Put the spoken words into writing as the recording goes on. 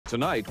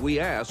Tonight, we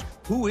ask,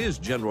 who is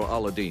General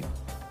Aladeen?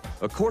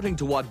 According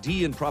to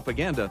Wadiyan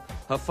propaganda,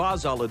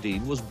 Hafez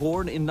Aladeen was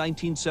born in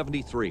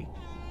 1973.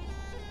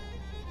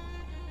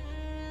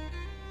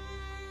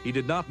 He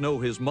did not know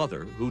his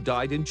mother, who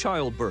died in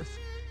childbirth.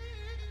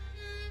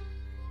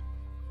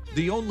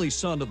 The only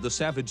son of the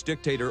savage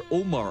dictator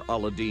Omar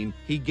Aladeen,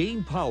 he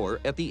gained power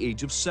at the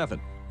age of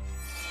 7.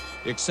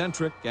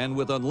 Eccentric and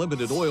with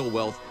unlimited oil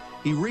wealth,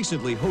 he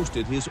recently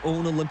hosted his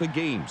own Olympic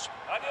Games.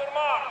 On your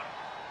mark,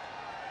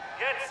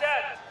 get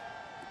set.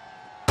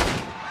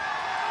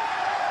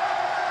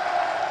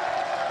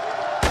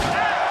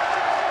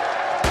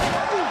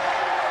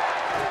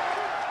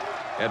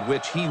 At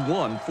which he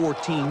won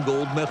 14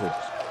 gold medals.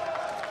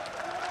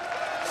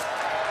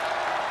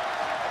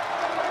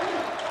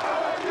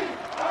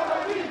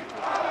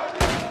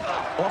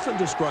 Often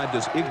described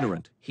as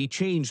ignorant, he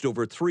changed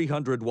over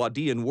 300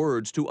 Wadiyan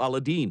words to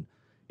Aladeen,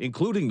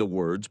 including the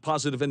words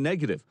positive and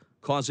negative,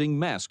 causing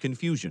mass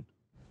confusion.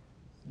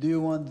 Do you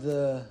want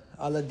the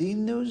Aladeen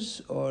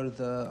news or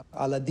the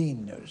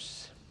Aladeen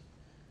news?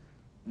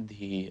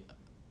 The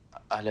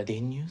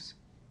Aladeen news?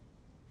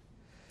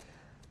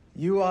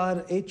 You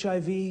are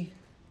HIV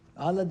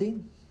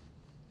Aladeen?